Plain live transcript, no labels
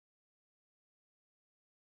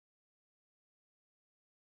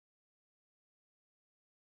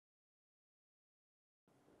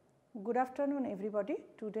Good afternoon everybody.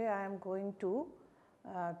 Today I am going to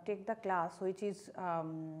take the class which is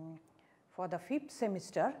for the 5th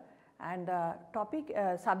semester, and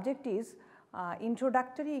subject is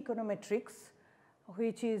introductory econometrics,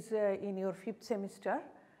 which is in your 5th semester,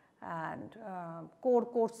 and core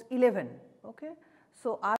course 11. Okay.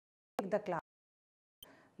 So, I will take the class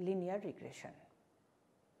linear regression.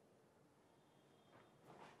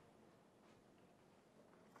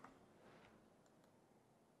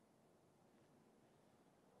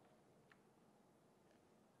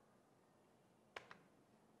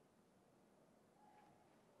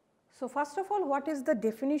 So, first of all, what is the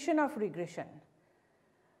definition of regression?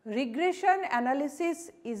 Regression analysis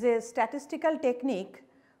is a statistical technique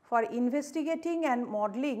for investigating and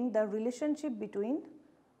modeling the relationship between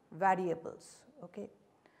variables. Okay.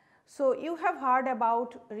 So, you have heard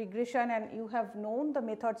about regression and you have known the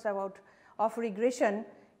methods of regression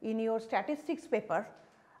in your statistics paper,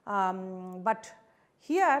 but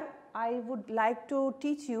here I would like to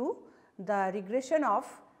teach you the regression of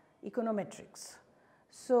econometrics.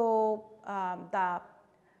 So, the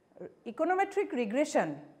econometric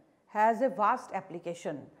regression has a vast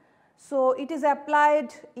application. So, it is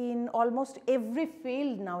applied in almost every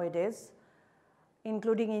field nowadays,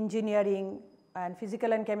 including engineering and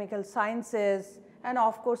physical and chemical sciences, and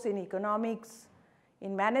of course, in economics,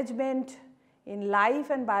 in management, in life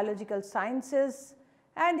and biological sciences,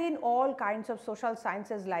 and in all kinds of social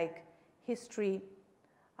sciences like history,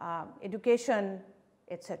 education,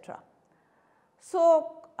 etc.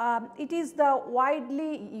 So, it is the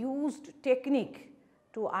widely used technique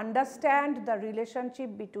to understand the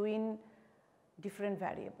relationship between different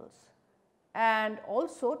variables and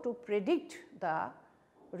also to predict the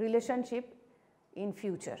relationship in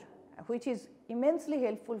future, which is immensely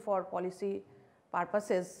helpful for policy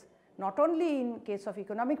purposes, not only in case of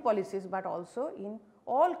economic policies, but also in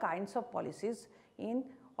all kinds of policies in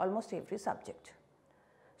almost every subject.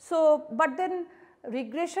 So, but then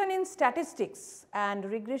regression in statistics and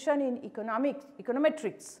regression in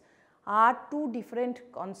econometrics are two different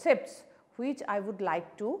concepts which I would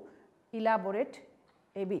like to elaborate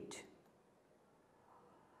a bit.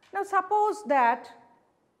 Now, suppose that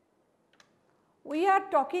we are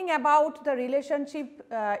talking about the relationship,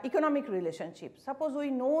 economic relationship. Suppose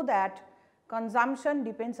we know that consumption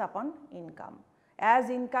depends upon income.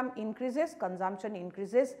 As income increases, consumption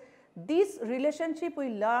increases. This relationship we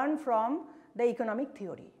learn from the economic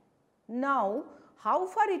theory. Now, how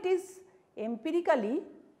far it is empirically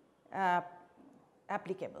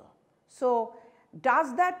applicable? So,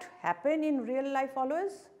 does that happen in real life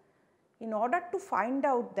always? In order to find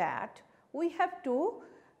out that, we have to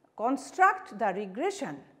construct the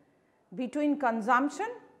regression between consumption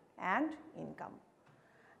and income.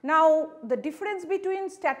 Now, the difference between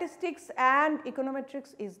statistics and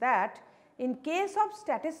econometrics is that in case of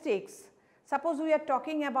statistics, suppose we are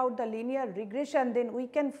talking about the linear regression, then we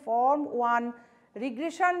can form one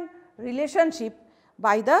regression relationship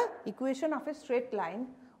by the equation of a straight line,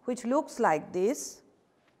 which looks like this.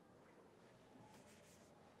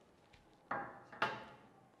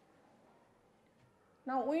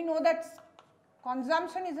 Now, we know that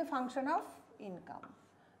consumption is a function of income.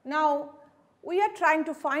 Now, we are trying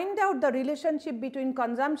to find out the relationship between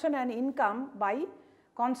consumption and income by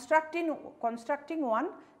constructing one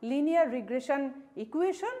linear regression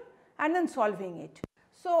equation and then solving it.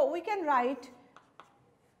 So, we can write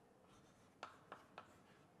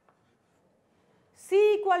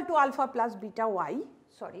C equal to alpha plus beta y,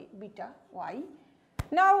 beta y.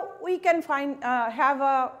 Now, we can have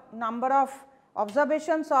a number of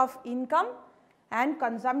observations of income and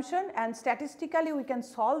consumption, and statistically we can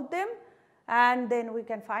solve them, and then we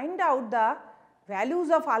can find out the values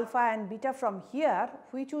of alpha and beta from here,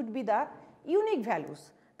 which would be the unique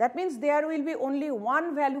values. That means there will be only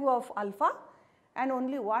one value of alpha and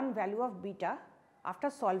only one value of beta after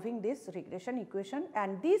solving this regression equation,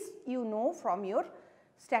 and this you know from your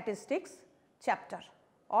statistics chapter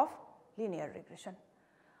of linear regression.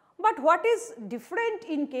 But what is different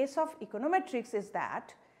in case of econometrics is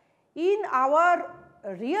that in our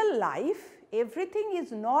real life everything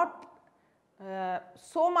is not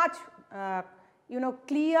so much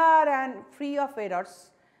clear and free of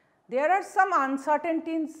errors. There are some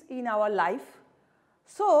uncertainties in our life.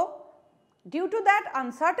 So, due to that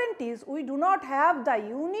uncertainties, we do not have the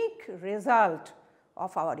unique result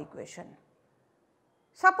of our equation.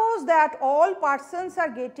 Suppose that all persons are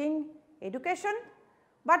getting education,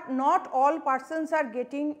 but not all persons are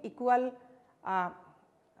getting equal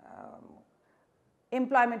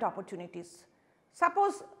employment opportunities.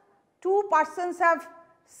 Suppose two persons have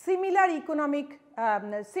similar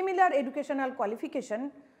educational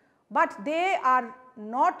qualification, but they are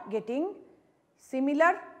not getting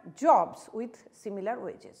similar jobs with similar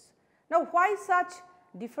wages. Now, why such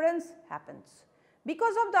difference happens?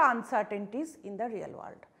 Because of the uncertainties in the real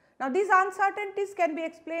world. Now, these uncertainties can be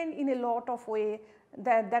explained in a lot of ways.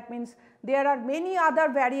 That means there are many other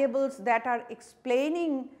variables that are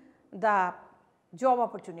explaining the job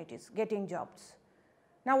opportunities, getting jobs.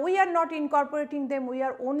 Now, we are not incorporating them, we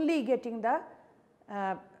are only getting the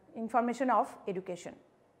information of education.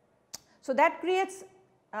 So, that creates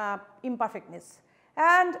imperfectness,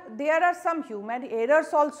 and there are some human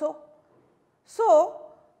errors also. So,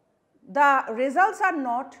 the results are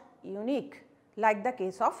not unique like the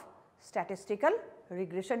case of statistical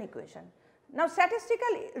regression equation. Now,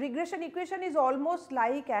 statistical regression equation is almost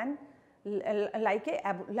like a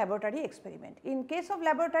laboratory experiment. In case of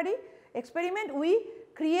laboratory experiment, we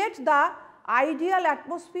create the ideal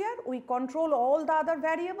atmosphere, we control all the other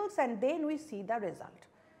variables, and then we see the result.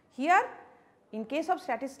 Here, in case of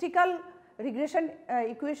statistical regression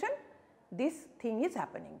equation, this thing is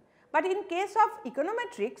happening. But in case of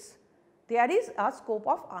econometrics, there is a scope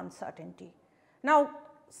of uncertainty. Now,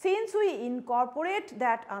 since we incorporate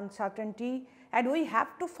that uncertainty and we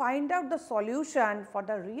have to find out the solution for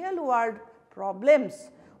the real world problems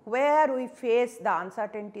where we face the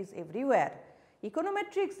uncertainties everywhere,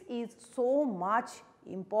 econometrics is so much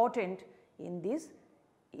important in these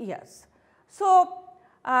years. So,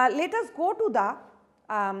 let us go to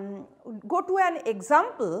an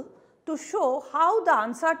example to show how the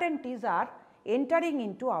uncertainties are entering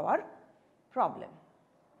into our problem.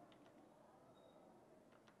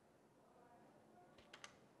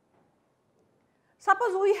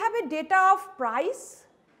 Suppose we have a data of price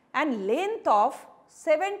and length of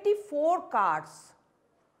 74 cars.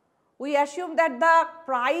 We assume that the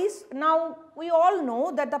price, now we all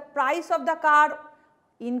know that the price of the car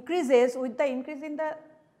increases with the increase in the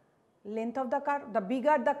length of the car. The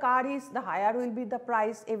bigger the car is, the higher will be the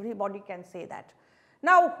price, everybody can say that.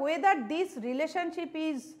 Now, whether this relationship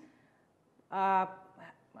is applicable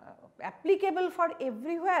for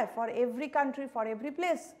everywhere, for every country, for every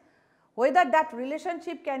place, whether that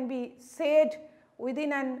relationship can be said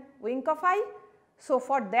within an wink of eye. So,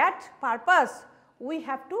 for that purpose, we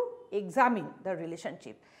have to examine the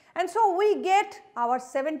relationship. And so, we get our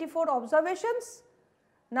 74 observations.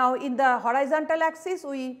 Now, in the horizontal axis,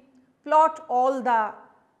 we plot all the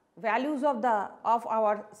values of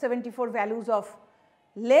our 74 values of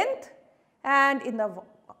length, and in the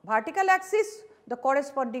vertical axis, the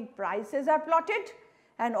corresponding prices are plotted,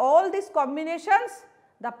 and all these combinations,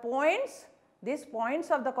 the points, these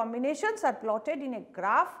points of the combinations are plotted in a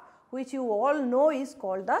graph which you all know is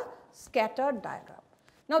called the scatter diagram.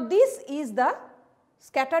 Now, this is the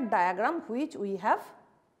scatter diagram which we have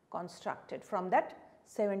constructed from that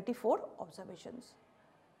 74 observations.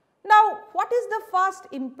 Now, what is the first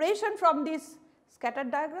impression from this scatter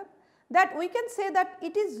diagram? That we can say that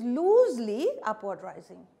it is loosely upward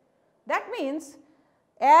rising. That means,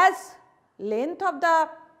 as length of the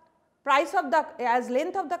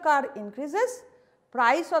car increases,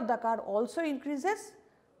 price of the car also increases,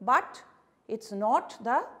 but it is not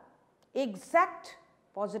the exact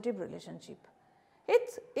positive relationship.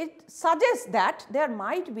 It suggests that there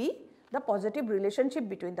might be the positive relationship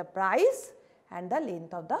between the price and the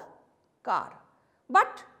length of the car,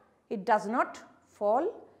 but it does not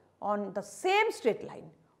fall on the same straight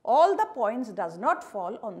line. All the points does not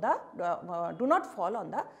fall on the do not fall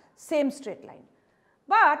on the same straight line.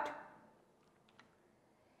 But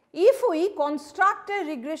if we construct a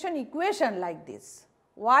regression equation like this,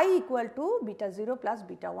 y equal to beta 0 plus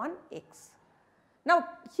beta 1 x. Now,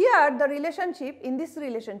 here the relationship, in this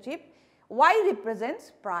relationship, y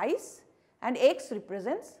represents price and x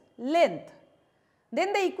represents length.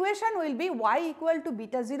 Then the equation will be y equal to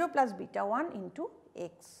beta 0 plus beta 1 into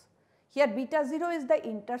x. Here beta 0 is the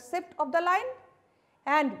intercept of the line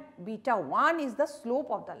and beta 1 is the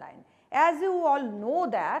slope of the line. As you all know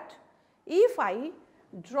that if I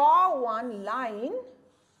draw one line,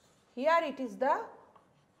 here it is the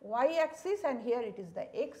y axis and here it is the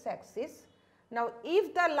x axis. Now,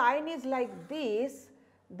 if the line is like this,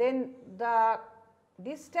 then the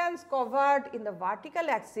distance covered in the vertical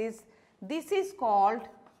axis, this is called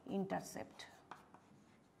intercept.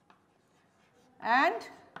 And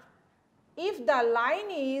if the line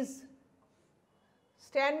is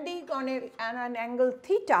standing on an angle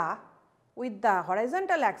theta with the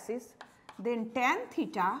horizontal axis, then tan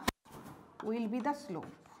theta will be the slope,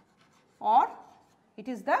 or it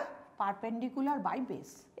is the perpendicular by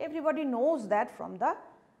base. Everybody knows that from the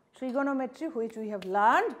trigonometry which we have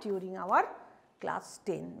learned during our class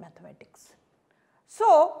 10 mathematics.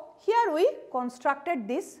 So, here we constructed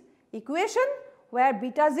this equation where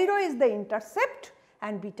beta 0 is the intercept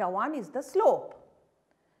and beta 1 is the slope.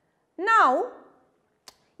 Now,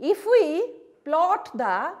 if we plot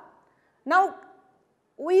the, now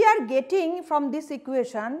we are getting from this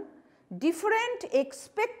equation different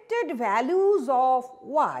expected values of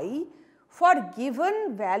y for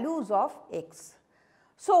given values of x.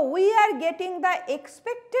 So, we are getting the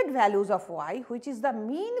expected values of y, which is the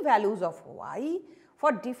mean values of y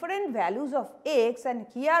for different values of x, and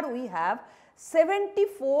here we have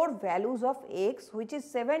 74 values of x, which is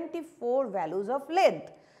 74 values of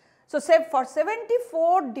length. So, say for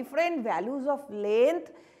 74 different values of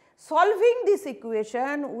length, solving this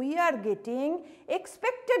equation we are getting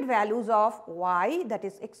expected values of y, that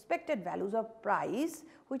is expected values of price,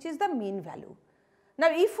 which is the mean value. Now,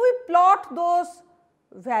 if we plot those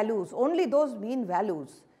values, only those mean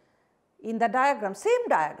values in the diagram, same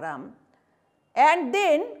diagram, and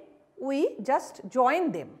then we just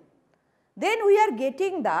join them, then we are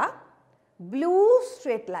getting the blue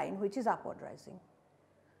straight line, which is upward rising.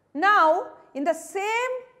 Now, in the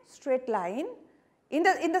same straight line, in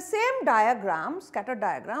the same diagram, scatter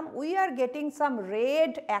diagram, we are getting some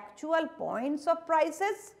red actual points of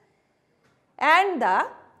prices and the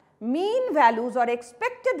mean values or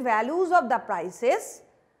expected values of the prices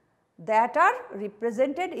that are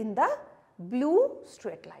represented in the blue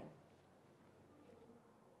straight line.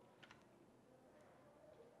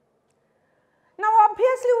 Now,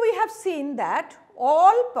 obviously, we have seen that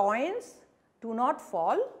all points do not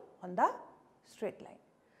fall on the straight line.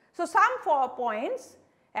 So, some points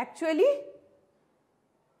actually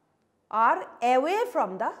are away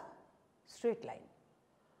from the straight line.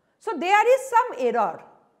 So, there is some error.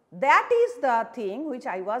 That is the thing which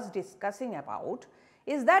I was discussing about,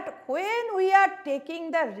 is that when we are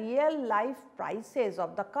taking the real life prices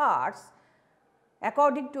of the cars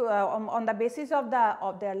according to on the basis of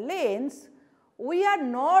their lengths, we are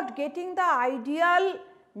not getting the ideal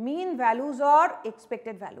mean values or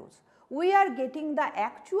expected values. We are getting the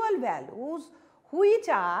actual values which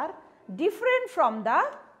are different from the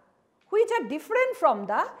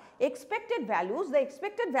expected values. The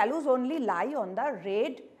expected values only lie on the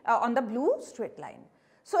red on the blue straight line.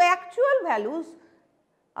 So, actual values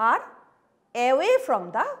are away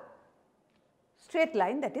from the straight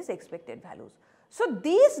line, that is expected values. So,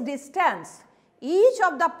 this distance, each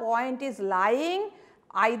of the point is lying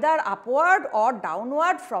either upward or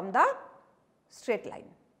downward from the straight line.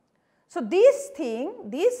 So, this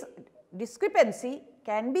discrepancy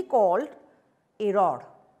can be called error.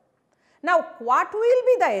 Now, what will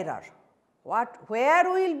be the error? Where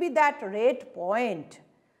will be that red point?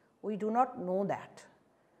 We do not know that.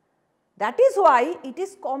 That is why it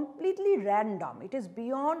is completely random, it is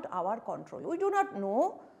beyond our control. We do not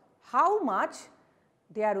know how much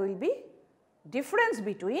there will be difference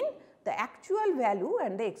between the actual value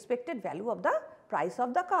and the expected value of the price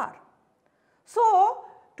of the car. So,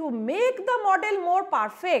 to make the model more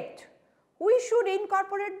perfect, we should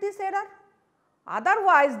incorporate this error.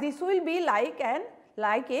 Otherwise, this will be like a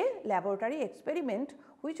laboratory experiment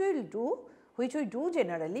which we do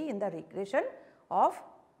generally in the regression of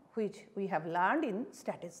which we have learned in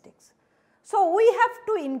statistics. So, we have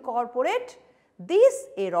to incorporate this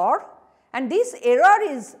error, and this error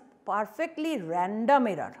is perfectly random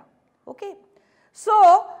error. Okay.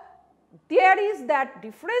 So, there is that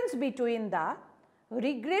difference between the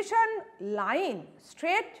regression line,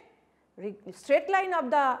 straight line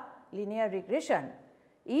of the linear regression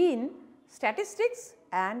in statistics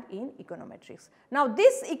and in econometrics. Now,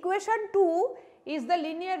 this equation 2 is the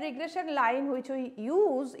linear regression line which we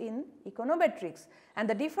use in econometrics, and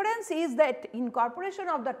the difference is that incorporation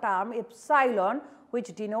of the term epsilon,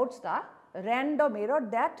 which denotes the random error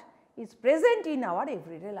that is present in our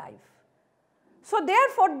everyday life. So,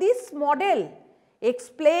 therefore, this model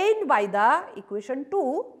explained by the equation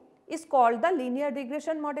 2 is called the linear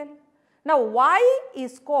regression model. Now, y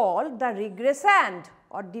is called the regressand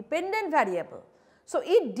or dependent variable. So,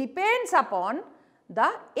 it depends upon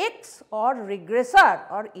the x or regressor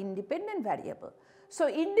or independent variable. So,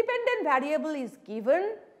 independent variable is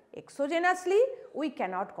given exogenously, we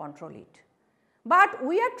cannot control it. But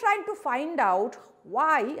we are trying to find out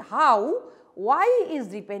how y is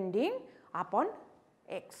depending upon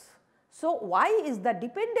x. So, y is the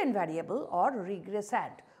dependent variable or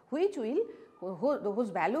regressand whose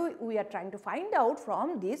value we are trying to find out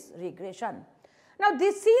from this regression. Now,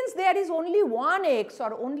 since there is only one x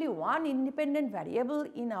or only one independent variable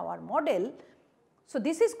in our model, so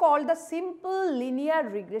this is called the simple linear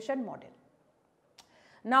regression model.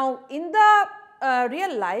 Now, in the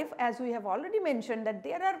real life, as we have already mentioned, that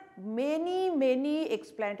there are many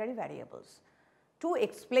explanatory variables. to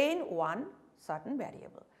explain one certain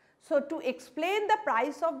variable. So, to explain the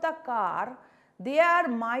price of the car, there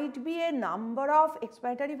might be a number of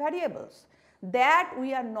explanatory variables that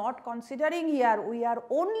we are not considering here. We are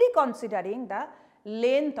only considering the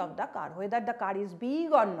length of the car, whether the car is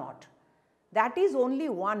big or not. That is only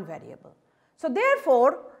one variable. So,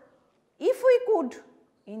 therefore, if we could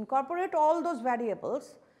incorporate all those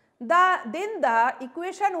variables, then the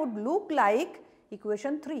equation would look like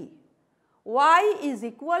equation 3. Y is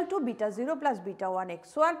equal to beta 0 plus beta 1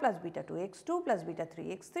 x1 plus beta 2 x2 plus beta 3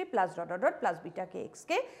 x3 plus dot dot dot plus beta k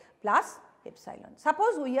xk plus epsilon.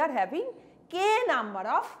 Suppose we are having k number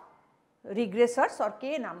of regressors or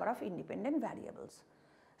k number of independent variables.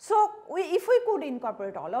 So, if we could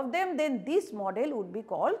incorporate all of them, then this model would be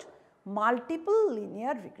called multiple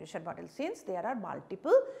linear regression model, since there are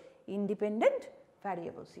multiple independent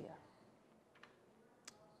variables here.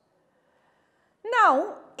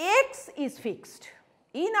 Now, x is fixed.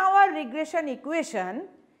 In our regression equation,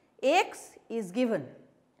 x is given.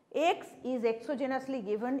 X is exogenously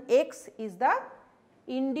given, x is the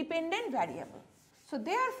independent variable. So,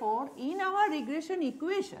 therefore, in our regression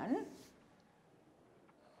equation,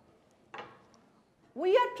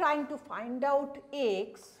 we are trying to find out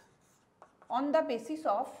x on the basis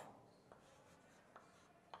of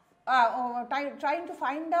trying to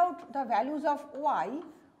find out the values of y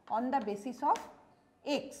on the basis of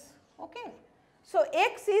x. Okay. So,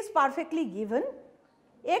 x is perfectly given,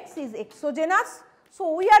 x is exogenous.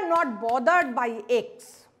 So, we are not bothered by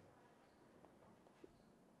x,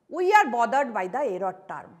 we are bothered by the error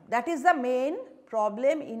term. That is the main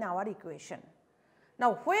problem in our equation.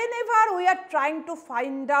 Now, whenever we are trying to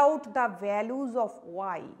find out the values of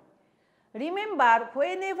y, remember,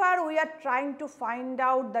 whenever we are trying to find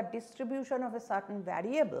out the distribution of a certain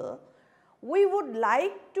variable, we would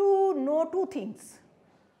like to know two things.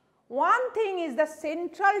 One thing is the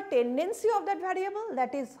central tendency of that variable,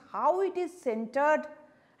 that is how it is centered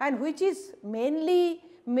and which is mainly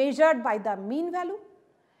measured by the mean value,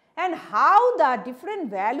 and how the different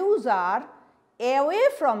values are away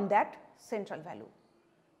from that central value,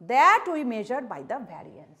 that we measure by the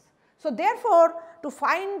variance. So, therefore, to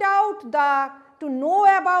find out to know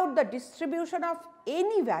about the distribution of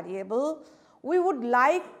any variable, we would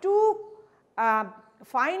like to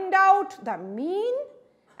find out the mean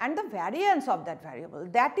and the variance of that variable.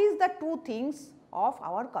 That is the two things of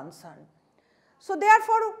our concern. So,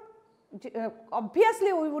 therefore,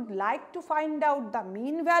 obviously, we would like to find out the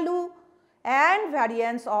mean value and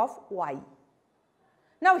variance of y.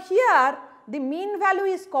 Now, here the mean value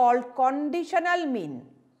is called conditional mean.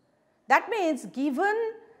 That means, given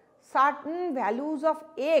certain values of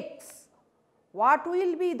x, what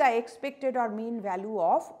will be the expected or mean value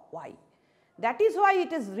of y. That is why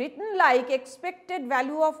it is written like expected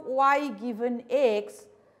value of y given x,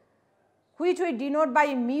 which we denote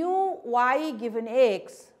by mu y given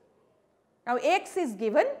x. Now, x is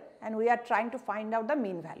given and we are trying to find out the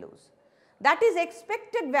mean values. That is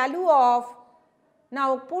expected value of,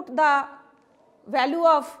 now put the value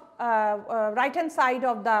of right hand side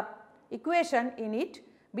of the equation in it,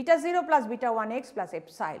 beta 0 plus beta 1 x plus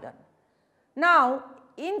epsilon. Now,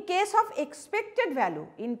 in case of expected value,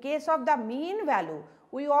 in case of the mean value,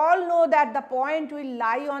 we all know that the point will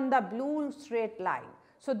lie on the blue straight line.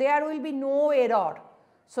 So, there will be no error.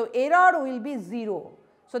 So, error will be 0.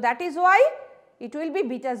 So, that is why it will be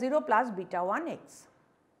beta 0 plus beta 1 x.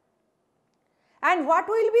 And what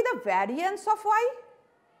will be the variance of y?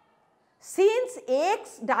 Since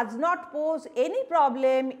x does not pose any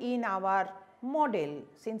problem in our model,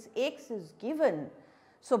 since x is given,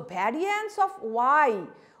 so variance of y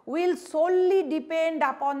will solely depend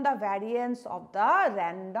upon the variance of the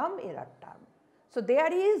random error term. So,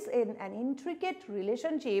 there is an intricate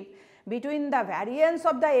relationship between the variance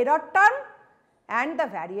of the error term and the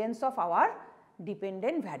variance of our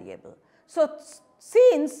dependent variable. So,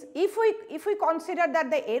 since if we consider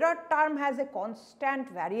that the error term has a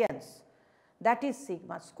constant variance, that is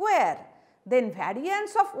sigma square, then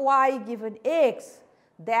variance of y given x,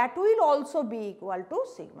 that will also be equal to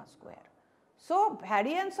sigma square. So,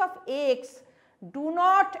 variance of x do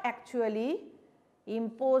not actually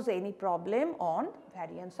impose any problem on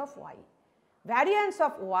variance of y. Variance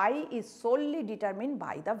of y is solely determined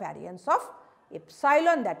by the variance of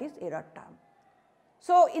epsilon, that is error term.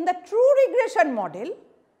 So, in the true regression model,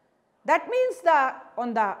 that means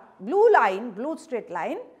on the blue line, blue straight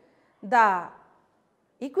line, the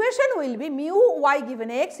equation will be mu y given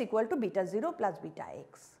x equal to beta 0 plus beta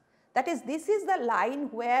x. That is, this is the line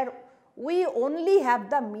where we only have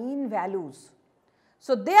the mean values.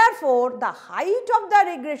 So, therefore, the height of the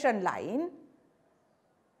regression line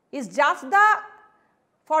is just the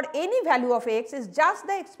for any value of x is just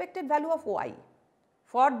the expected value of y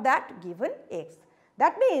for that given x.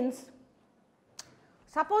 That means,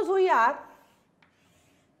 suppose we have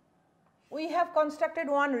constructed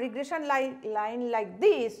one regression line like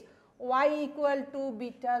this, y equal to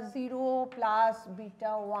beta 0 plus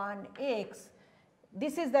beta 1 x.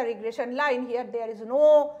 This is the regression line, here there is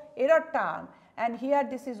no error term, and here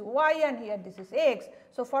this is y and here this is x.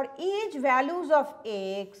 So, for each values of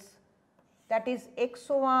x, that is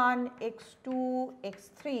x1, x2,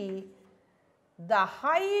 x3, the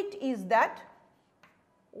height is that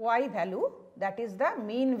y value, that is the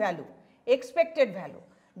mean value, expected value.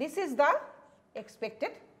 This is the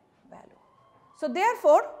expected value. So,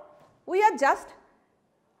 therefore, we are just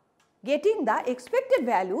getting the expected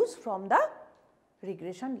values from the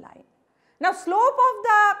regression line. Now, slope of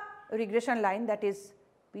the regression line, that is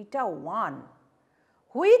beta 1,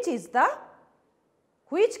 which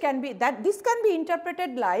can be that this can be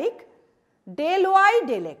interpreted like del y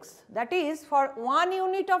del x, that is for 1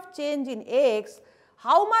 unit of change in x,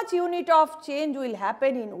 how much unit of change will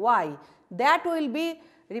happen in y, that will be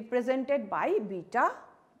represented by beta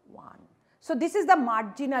 1. So, this is the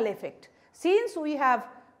marginal effect. Since we have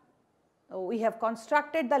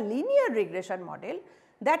constructed the linear regression model,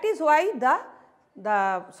 that is why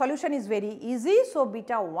the solution is very easy. So,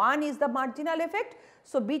 beta 1 is the marginal effect.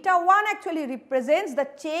 So, beta 1 actually represents the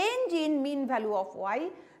change in mean value of y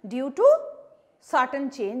due to certain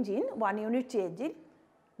change in 1 unit change in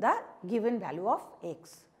the given value of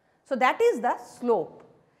x. So, that is the slope,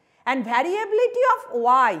 and variability of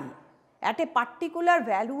y at a particular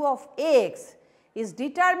value of x is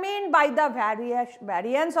determined by the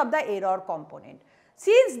variance of the error component.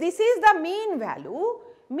 Since this is the mean value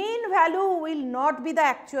will not be the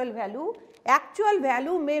actual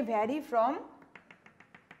value may vary from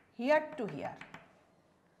here to here.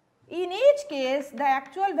 In each case, the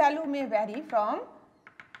actual value may vary from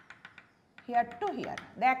here to here.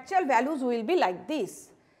 The actual values will be like this.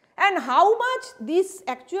 And how much these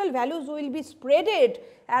actual values will be spreaded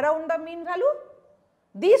around the mean value?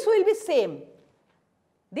 This will be same.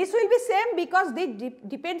 This will be same because it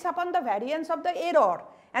depends upon the variance of the error.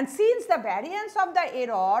 And since the variance of the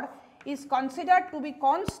error is considered to be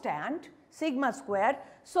constant, sigma square,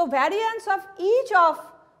 so variance of each of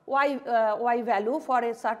y value for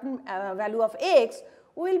a certain value of x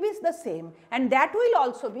will be the same, and that will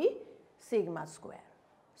also be sigma square.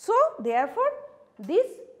 So, therefore, this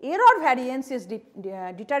error variance is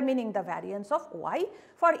determining the variance of y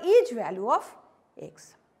for each value of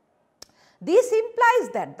x. This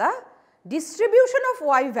implies that the distribution of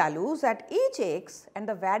y values at each x and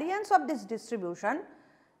the variance of this distribution,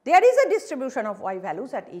 there is a distribution of y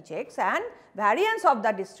values at each x and variance of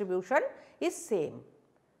the distribution is same.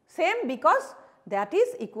 Same because that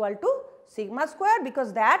is equal to sigma square,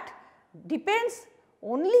 because that depends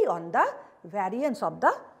only on the variance of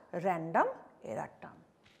the random error term.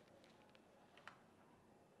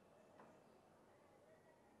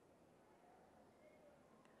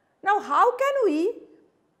 Now, how can we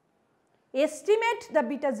estimate the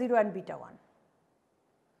beta 0 and beta 1?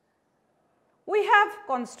 We have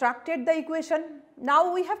constructed the equation.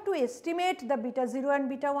 Now, we have to estimate the beta 0 and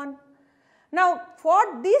beta 1. Now,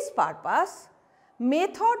 for this purpose,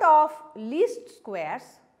 method of least squares,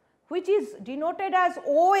 which is denoted as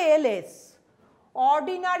OLS,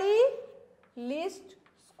 ordinary least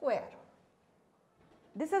square.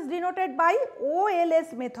 This is denoted by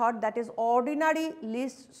OLS method, that is ordinary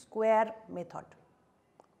least square method.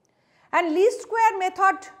 And least square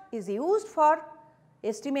method is used for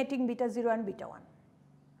estimating beta 0 and beta 1.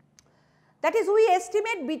 That is, we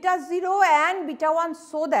estimate beta 0 and beta 1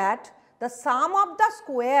 so that the sum of the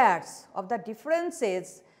squares of the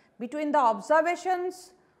differences between the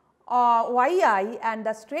observations yi and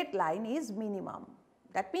the straight line is minimum.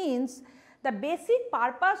 That means, the basic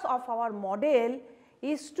purpose of our model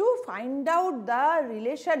is to find out the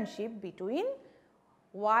relationship between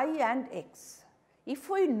y and x. If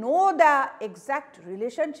we know the exact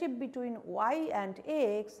relationship between y and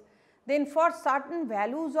x, then for certain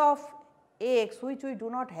values of x which we do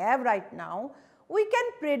not have right now, we can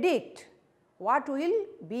predict what will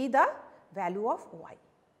be the value of y.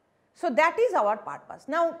 So, that is our purpose.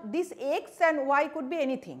 Now, this x and y could be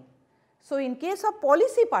anything. So, in case of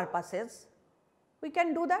policy purposes, we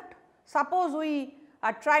can do that. Suppose we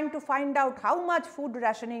are trying to find out how much food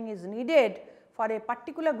rationing is needed for a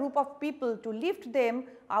particular group of people to lift them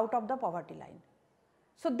out of the poverty line.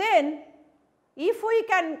 So, then if we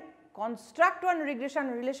can construct one regression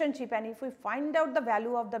relationship and if we find out the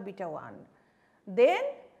value of the beta 1, then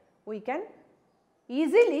we can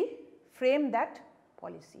easily frame that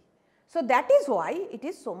policy. So, that is why it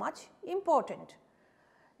is so much important.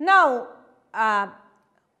 Now,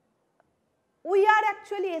 we are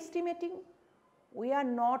actually estimating, we are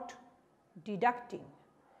not deducting.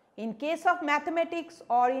 In case of mathematics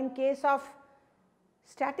or in case of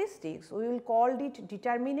statistics, we will call it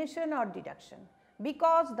determination or deduction,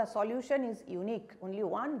 because the solution is unique, only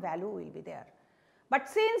one value will be there. But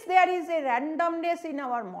since there is a randomness in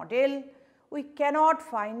our model, we cannot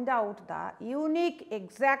find out the unique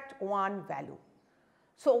exact one value.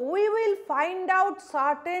 So, we will find out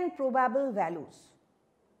certain probable values.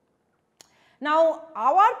 Now,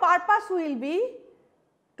 our purpose will be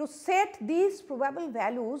to set these probable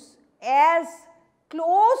values as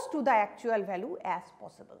close to the actual value as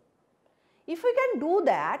possible. If we can do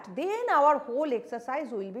that, then our whole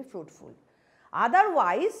exercise will be fruitful.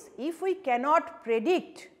 Otherwise, if we cannot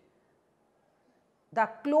predict the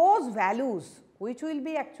close values, which will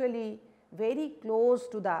be actually very close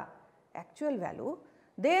to the actual value,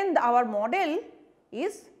 then our model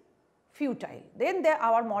is futile, then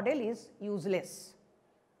our model is useless.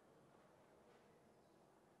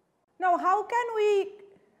 Now, how can we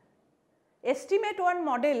estimate one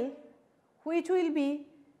model which will be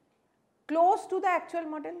close to the actual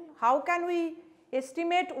model? How can we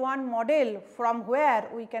estimate one model from where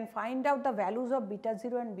we can find out the values of beta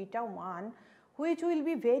 0 and beta 1 which will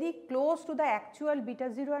be very close to the actual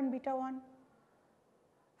beta 0 and beta 1?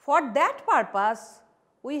 For that purpose,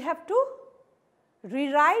 we have to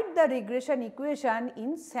rewrite the regression equation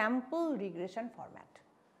in sample regression format.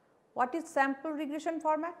 What is sample regression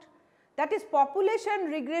format? That is,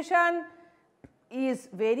 population regression is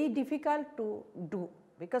very difficult to do,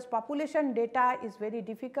 because population data is very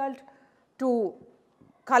difficult to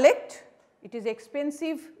collect, it is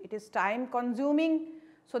expensive, it is time consuming.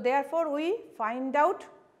 So, therefore, we find out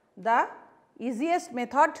the easiest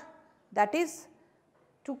method, that is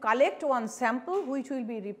to collect one sample which will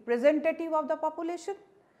be representative of the population,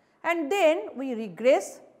 and then we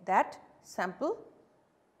regress that sample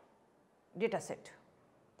data set.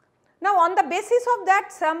 Now, on the basis of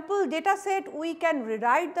that sample data set, we can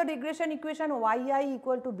rewrite the regression equation yi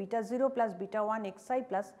equal to beta 0 plus beta 1 xi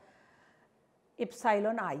plus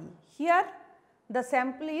epsilon I. Here the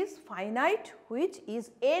sample is finite, which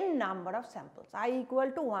is n number of samples, I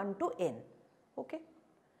equal to 1 to n. Okay.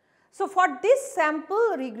 So, for this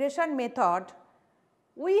sample regression method,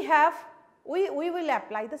 we will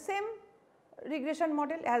apply the same regression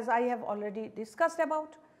model as I have already discussed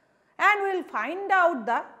about, and we will find out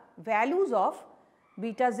the values of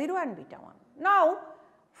beta 0 and beta 1. Now,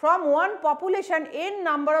 from one population n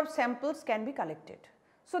number of samples can be collected.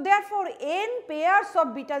 So, therefore, n pairs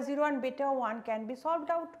of beta 0 and beta 1 can be solved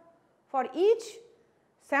out. For each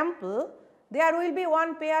sample, there will be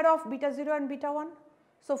one pair of beta 0 and beta 1.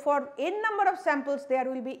 So, for n number of samples, there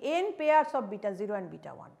will be n pairs of beta 0 and beta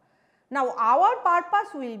 1. Now, our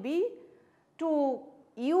purpose will be to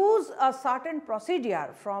use a certain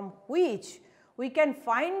procedure from which we can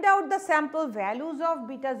find out the sample values of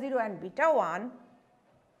beta 0 and beta 1,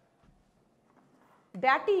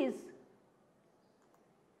 that is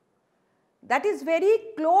very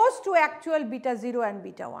close to actual beta 0 and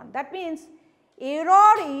beta 1. That means,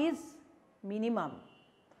 error is minimum.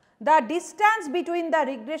 The distance between the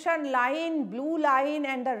regression line, blue line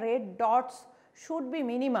and the red dots should be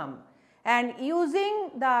minimum, and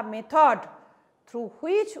using the method through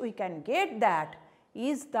which we can get that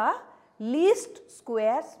is the least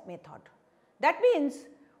squares method. That means,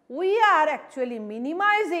 we are actually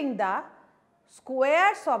minimizing the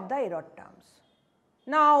squares of the error terms.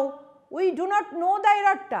 Now, we do not know the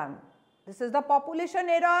error term, this is the population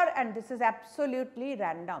error and this is absolutely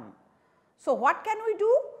random. So, what can we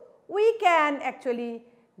do? We can actually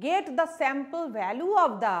get the sample value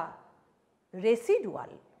of the residual,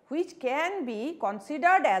 which can be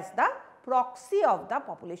considered as the proxy of the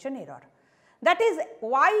population error. That is,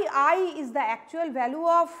 yi is the actual value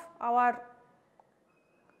of our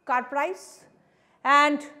car price,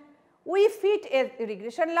 and we fit a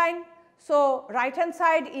regression line. So, right hand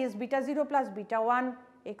side is beta 0 plus beta 1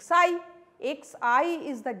 xi, xi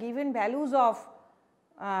is the given values of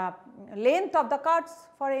length of the curves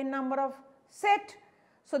for n number of set.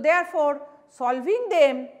 So, therefore, solving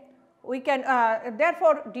them we can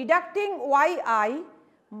therefore deducting yi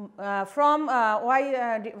from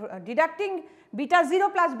deducting beta 0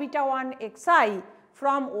 plus beta 1 xi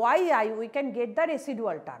from yi, we can get the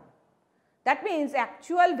residual term. That means,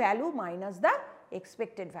 actual value minus the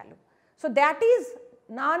expected value. So, that is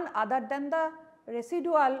none other than the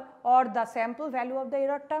residual or the sample value of the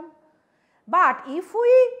error term. But if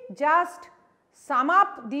we just sum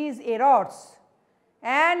up these errors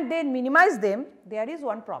and then minimize them, there is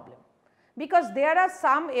one problem. because there are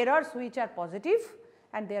some errors which are positive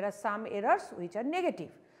and there are some errors which are negative.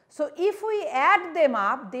 So, if we add them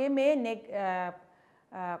up, they may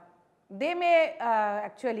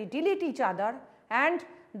actually delete each other and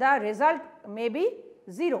the result may be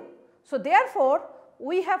 0. So, therefore,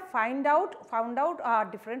 we have found out a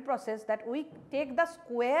different process that we take the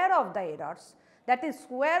square of the errors, that is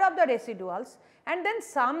square of the residuals, and then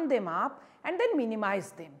sum them up and then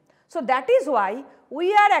minimize them. So, that is why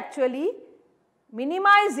we are actually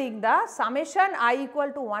minimizing the summation I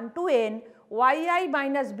equal to 1 to n yi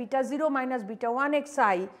minus beta 0 minus beta 1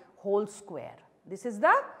 xi whole square. This is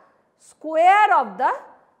the square of the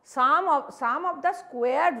sum of the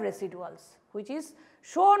squared residuals, which is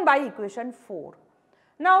shown by equation 4.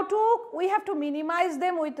 Now, we have to minimize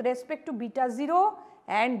them with respect to beta 0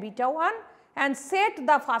 and beta 1 and set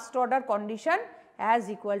the first order condition as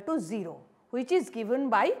equal to 0, which is given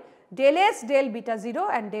by del s del beta 0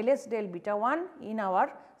 and del s del beta 1 in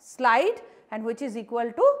our slide, and which is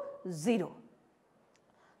equal to 0.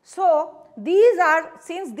 So, these are,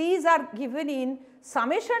 since these are given in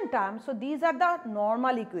summation terms, so these are the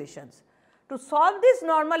normal equations. To solve these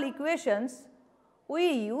normal equations,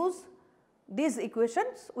 we use these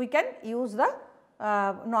equations, we can use the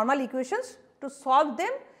normal equations to solve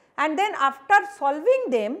them, and then after solving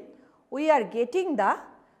them, we are getting the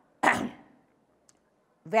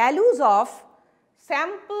values of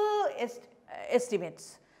sample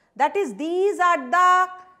estimates. That is, these are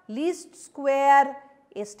the least square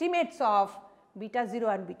estimates of beta 0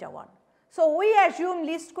 and beta 1. So, we assume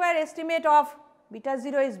least square estimate of beta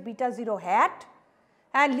 0 is beta 0 hat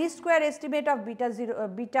and least square estimate of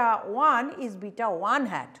beta 1 is beta 1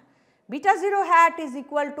 hat. Beta 0 hat is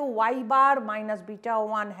equal to y bar minus beta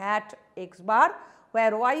 1 hat x bar,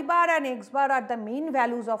 where y bar and x bar are the mean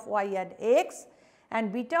values of y and x,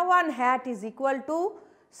 and beta 1 hat is equal to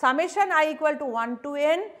summation I equal to 1 to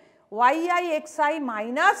n yi xi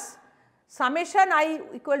minus summation I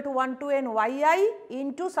equal to 1 to n yi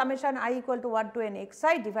into summation I equal to 1 to n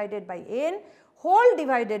xi divided by n whole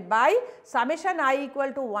divided by summation I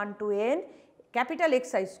equal to 1 to n capital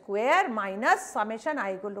Xi square minus summation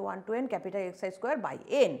I equal to 1 to n capital Xi square by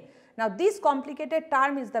n. Now, this complicated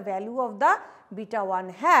term is the value of the beta 1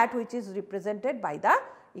 hat, which is represented by the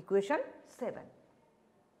equation 7.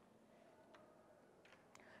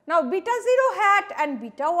 Now, beta 0 hat and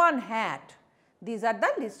beta 1 hat, these are the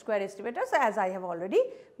least square estimators as I have already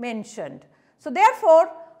mentioned. So, therefore,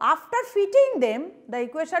 after fitting them, the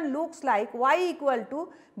equation looks like y equal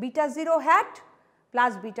to beta 0 hat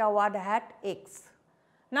plus beta 1 hat x.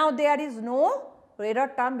 Now, there is no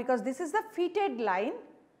error term because this is the fitted line,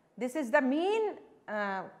 this is the mean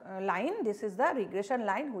line, this is the regression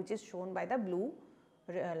line which is shown by the blue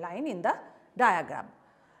line in the diagram.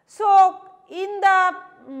 So, in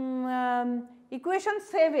the equation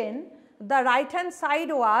 7, the right hand side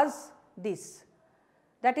was this,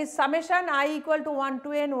 that is summation I equal to 1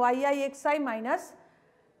 to n yi xi minus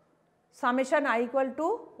summation I equal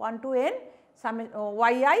to 1 to n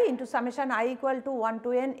yi into summation I equal to 1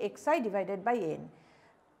 to n xi divided by n.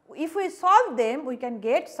 If we solve them, we can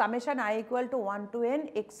get summation I equal to 1 to n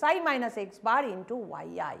xi minus x bar into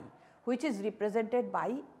yi, which is represented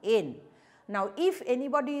by n. Now, if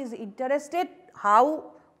anybody is interested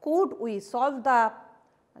how could we solve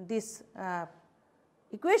this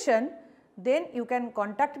equation, then you can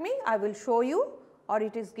contact me, I will show you, or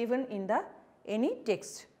it is given in the any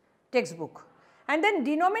textbook. And then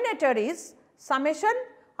denominator is summation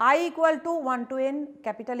I equal to 1 to n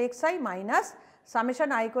capital Xi minus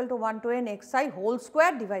summation I equal to 1 to n xi whole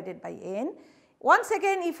square divided by n. Once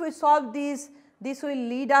again, if we solve this will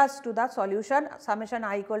lead us to the solution summation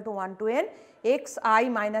I equal to 1 to n xi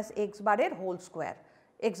minus x bar whole square,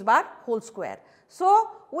 x bar whole square. So,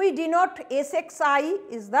 we denote Sxi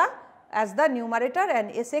is as the numerator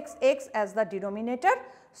and Sxx as the denominator.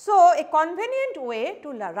 So, a convenient way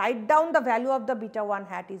to write down the value of the beta 1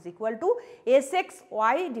 hat is equal to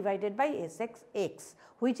Sxy divided by Sxx,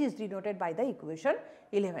 which is denoted by the equation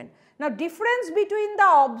 11. Now, difference between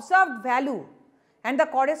the observed value and the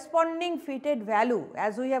corresponding fitted value,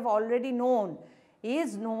 as we have already known,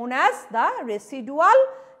 is known as the residual.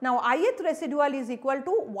 Now, ith residual is equal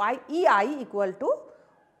to Ei equal to,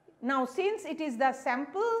 now since it is the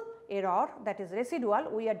sample error, that is residual,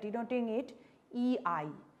 we are denoting it Ei.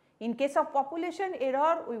 In case of population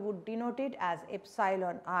error, we would denote it as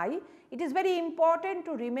epsilon I. It is very important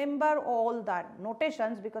to remember all the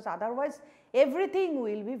notations because otherwise everything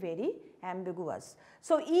will be very ambiguous.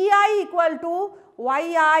 So, Ei equal to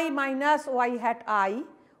yi minus y hat I,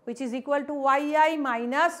 which is equal to yi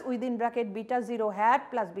minus within bracket beta 0 hat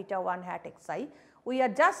plus beta 1 hat xi. We are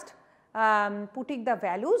just putting the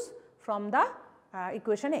values from the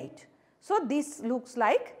equation 8. So, this looks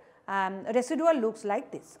like residual looks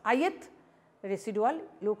like this, ith residual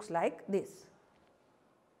looks like this.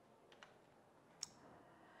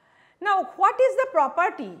 Now, what is the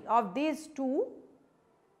property of these two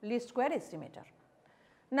least square estimator?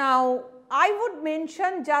 Now, I would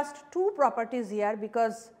mention just two properties here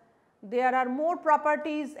because there are more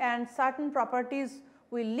properties and certain properties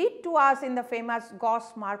will lead to us in the famous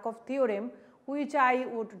Gauss-Markov theorem, which I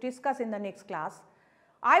would discuss in the next class.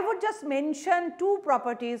 I would just mention two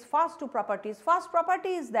properties, first two properties. First property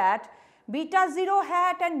is that beta 0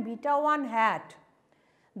 hat and beta 1 hat,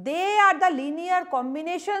 they are the linear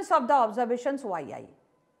combinations of the observations yi.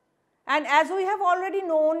 And as we have already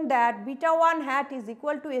known that beta 1 hat is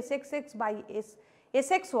equal to sxx by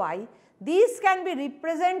sxy, these can be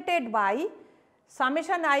represented by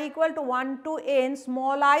summation I equal to 1 to n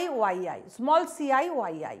small I yi, small ci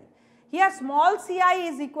yi. Here small ci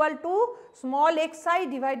is equal to small xi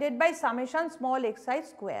divided by summation small xi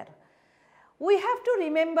square. We have to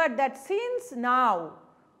remember that since now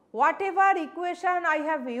whatever equation I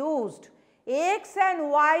have used, x and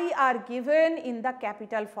y are given in the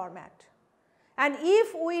capital format, and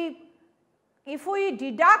if we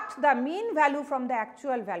deduct the mean value from the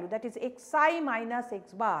actual value, that is xi minus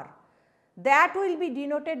x bar, that will be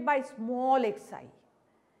denoted by small xi,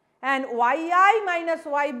 and yi minus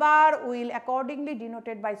y bar will accordingly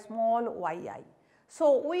denoted by small yi.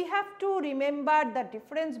 So, we have to remember the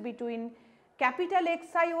difference between capital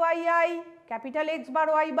Xi yi, capital X bar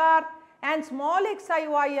y bar and small xi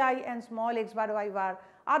yi and small x bar y bar,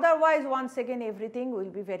 otherwise once again everything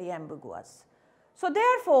will be very ambiguous. So,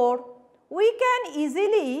 therefore, we can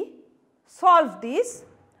easily solve this.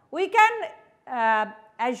 We can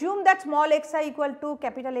assume that small xi equal to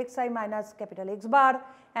capital Xi minus capital X bar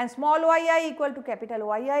and small yi equal to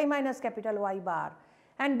capital yi minus capital Y bar,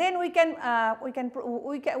 and then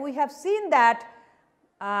we have seen that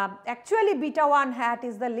actually beta 1 hat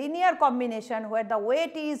is the linear combination where the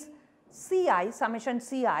weight is Ci, summation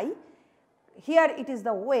Ci, here it is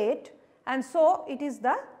the weight, and so it is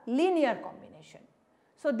the linear combination.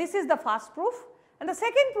 So, this is the first proof, and the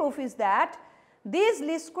second proof is that these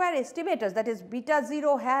least square estimators, that is beta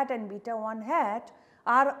 0 hat and beta 1 hat,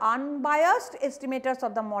 are unbiased estimators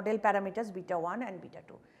of the model parameters beta 1 and beta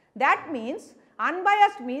 2. That means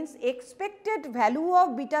unbiased means expected value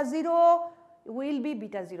of beta 0 will be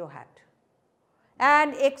beta 0 hat,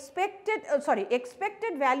 and expected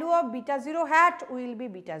value of beta 0 hat will be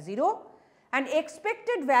beta 0, and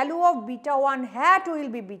expected value of beta 1 hat will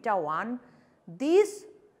be beta 1. This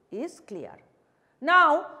is clear.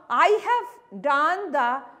 Now, I have done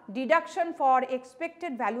the deduction for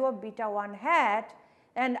expected value of beta 1 hat,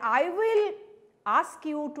 and I will ask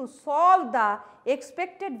you to solve the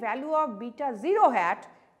expected value of beta 0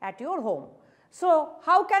 hat at your home. So,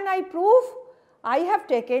 how can I prove? I have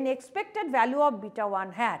taken expected value of beta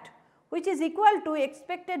 1 hat, which is equal to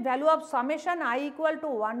expected value of summation I equal to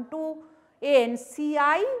 1 to n Ci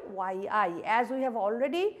yi, as we have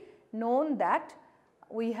already known that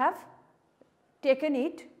we have taken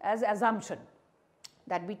it as assumption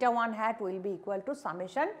that beta 1 hat will be equal to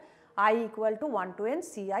summation I equal to 1 to n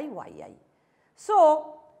Ci yi.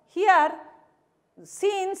 So, here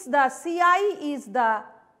since the Ci is the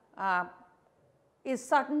is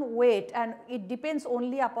certain weight and it depends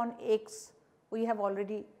only upon x, we have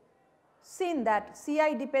already seen that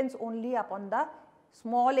Ci depends only upon the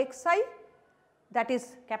small xi, that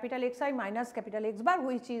is capital Xi minus capital X bar,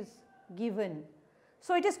 which is given.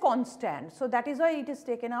 So, it is constant. So, that is why it is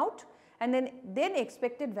taken out, and then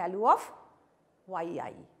expected value of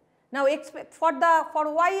yi. Now, for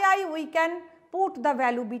yi we can put the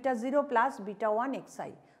value beta 0 plus beta 1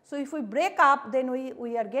 xi. So, if we break up, then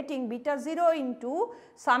we are getting beta 0 into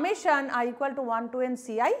summation I equal to 1 to n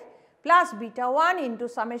Ci plus beta 1 into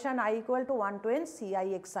summation I equal to 1 to n Ci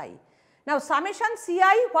xi. Now, summation Ci,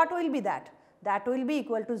 what will be that? That will be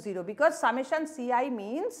equal to 0, because summation Ci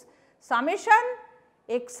means summation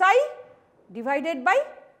xi divided by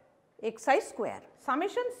xi square.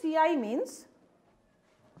 Summation Ci means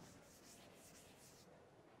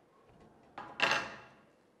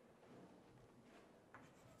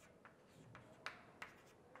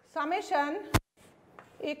summation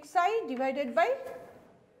xi divided by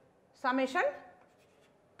summation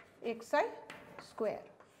xi square.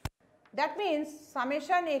 That means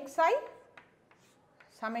summation xi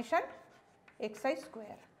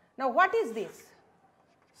square. Now, what is this?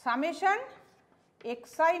 Summation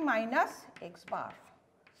xi minus x bar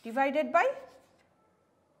divided by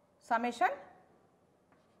summation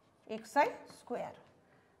xi square.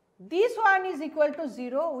 This one is equal to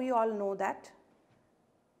 0, we all know that,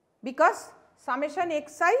 because summation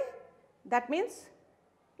xi, that means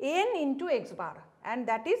n into x bar, and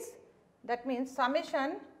that means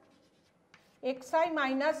summation xi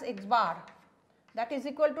minus x bar, that is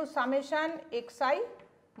equal to summation xi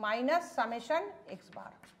minus summation x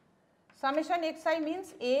bar. Summation xi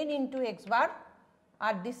means n into x bar,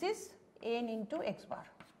 or this is n into x bar.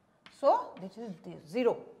 So, this is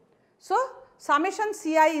 0. So, summation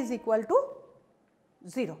Ci is equal to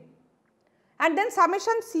 0, and then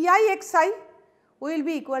summation Ci xi will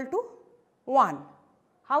be equal to 1.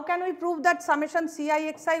 How can we prove that summation Ci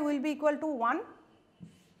xi will be equal to 1?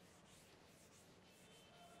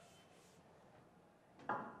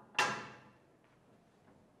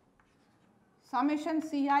 Summation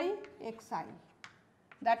Ci xi,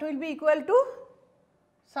 that will be equal to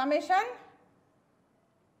summation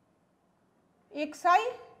xi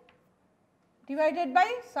divided by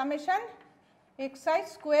summation xi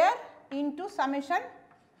square into summation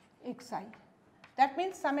xi. That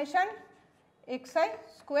means summation xi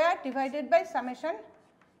square divided by summation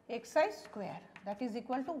xi square, that is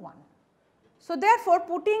equal to 1. So, therefore,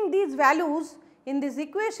 putting these values in this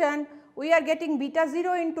equation, we are getting beta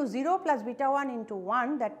 0 into 0 plus beta 1 into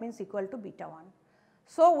 1, that means equal to beta 1.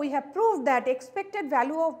 So, we have proved that expected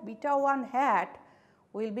value of beta 1 hat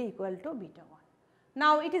will be equal to beta 1.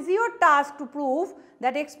 Now, it is your task to prove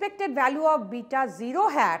that expected value of beta 0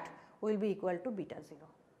 hat will be equal to beta 0,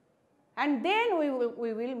 and then we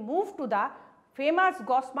will move to the famous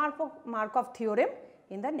Gauss-Markov theorem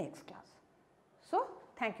in the next class. So,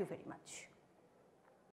 thank you very much.